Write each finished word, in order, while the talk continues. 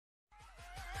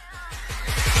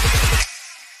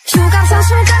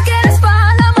Sashuka quieres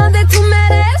pa' la más de tu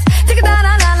meres.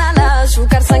 Tic-da-la-la-la-la,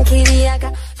 shukar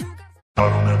sankiriaga. I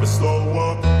don't ever slow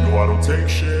up, no I don't take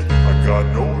shit. I got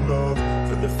no love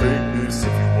for the fakeness.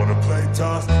 If you wanna play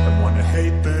tough and wanna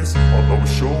hate this, I'll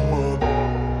always show up.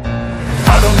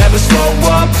 I don't ever slow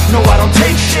up, no I don't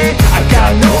take shit. I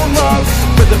got no love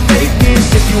for the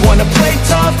fakeness. If you wanna play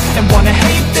tough and wanna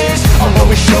hate this, I'll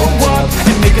always show up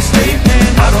and make a statement.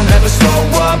 I don't ever slow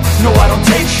up, no I don't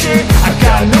take shit. I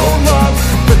got no love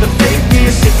for the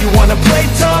fakeness. If you wanna play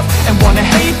tough and wanna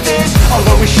hate this, I'll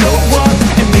always show up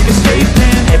and make a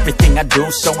statement. Everything I do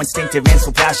so instinctive and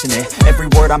so passionate. Every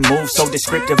word I move so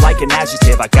descriptive like an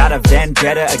adjective. I got a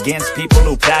vendetta against people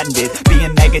who patented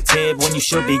being negative when you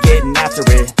should be getting after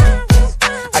it.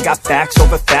 I got facts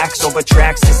over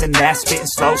tracks, this and that. Spitting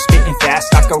slow, spitting fast,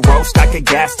 I could roast, I could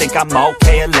gas. Think I'm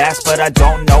okay at last, but I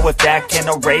don't know if that can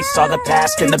erase all the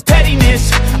past. And the pettiness,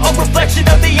 a reflection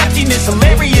of the emptiness.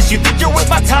 Hilarious, you think you're worth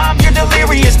my time, you're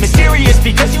delirious. Mysterious,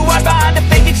 because you hide behind a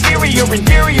fake exterior.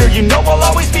 Inferior, you know I'll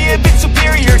always be a bit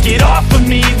superior. Get off of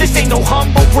me, this ain't no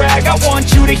humble brag. I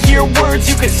want you to hear words,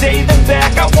 you can say them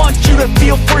back. I want you to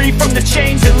feel free from the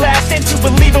chains that last, and to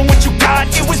believe in what you got,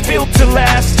 it was built to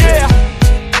last, yeah.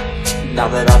 Now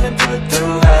that I've been put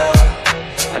through hell,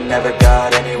 I never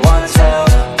got anyone's help.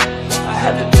 I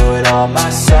had to do it all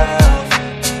myself.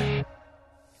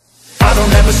 I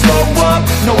don't ever slow up,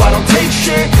 no I don't take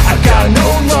shit. I got no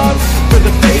love for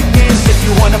the fakeness. If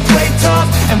you wanna play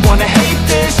tough and wanna hate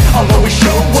this, I'll always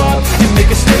show up and make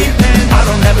a statement. I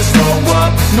don't ever slow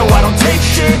up, no I don't take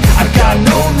shit. I got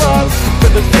no love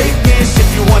for the fakeness. If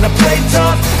you wanna play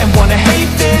tough and wanna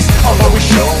hate this, I'll always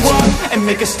show up and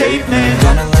make a statement.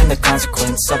 Gonna learn the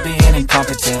consequence of being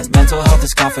incompetent. Mental health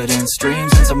is confidence,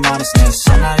 dreams into modestness.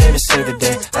 I'm not here to save the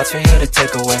day, that's for you to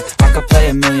take away. I could play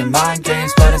a million mind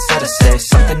games, but instead I say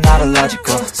something not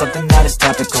illogical, something that is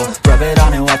topical. Rub it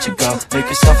on and watch it go, make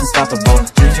yourself unstoppable.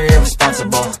 Dreams are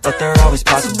irresponsible, but they're always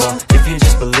possible. If you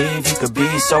just believe, you could be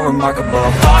so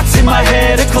remarkable. Thoughts in my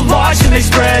head, a collage and they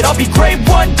spread. I'll be great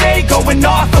one day, going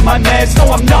off of my meds.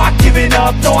 No, I'm not giving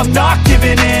up, no, I'm not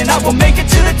giving in. I will make it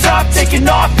to the top, taking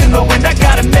off in the wind. I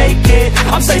gotta make it,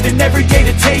 I'm saving every day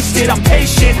to taste it. I'm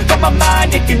patient, but my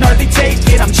mind, it can hardly take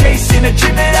it. I'm chasing a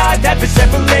dream that I've had for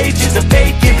several ages. A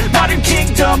vacant, modern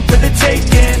kingdom for the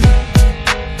taking.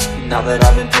 Now that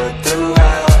I've been put through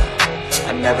hell,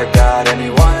 I never got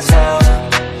anyone's help.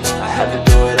 I had to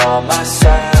do it all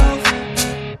myself.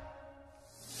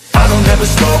 I don't ever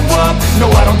slow up, no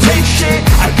I don't take shit.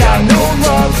 I got no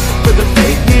love for the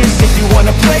fakeness. If you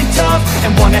wanna play tough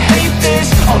and wanna hate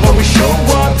this, I'll always show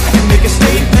up and make a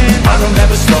statement. I don't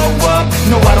ever slow up,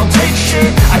 no I don't take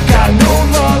shit. I got no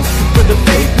love for the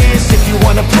fakeness. If you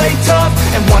wanna play tough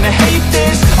and wanna hate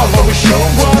this, I'll always show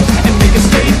up and make a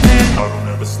statement. I don't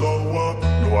ever slow up,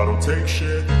 no I don't take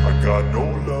shit. I got no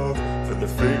love for the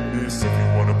fakeness. If you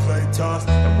wanna play tough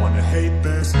and wanna hate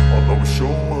this, I'll always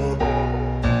show up.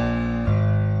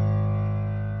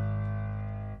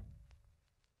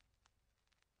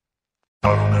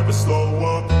 I don't ever slow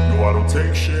up, no I don't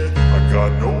take shit. I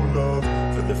got no love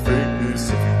for the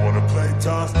fakeness. If you wanna play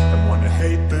tough and wanna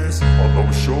hate this, I'll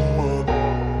always show up.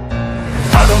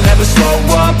 I don't ever slow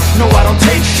up, no I don't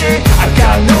take shit. I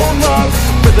got no love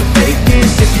for the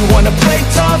fakeness. If you wanna play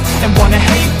tough and wanna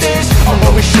hate this, I'll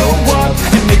always show up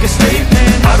and make a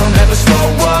statement. I don't ever slow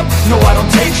up, no I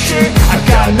don't take shit. I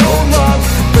got no love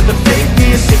for the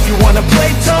fakeness. If you wanna play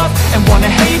tough and wanna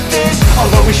hate this, I'll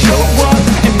always show up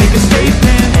and make a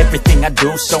statement. Everything I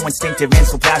do so instinctive and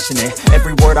so passionate.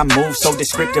 Every word I move so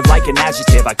descriptive like an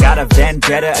adjective. I got a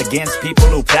vendetta against people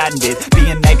who patented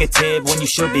being negative when you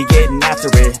should be getting after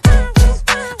it.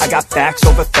 I got facts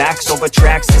over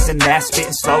tracks, this and that.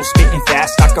 Spitting slow, spitting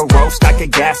fast, I could roast, I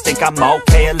could gas. Think I'm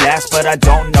okay at last, but I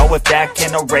don't know if that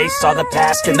can erase all the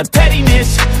past. And the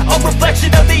pettiness, a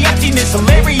reflection of the emptiness.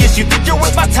 Hilarious, you think you're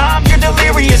worth my time, you're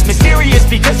delirious. Mysterious,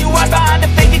 because you hide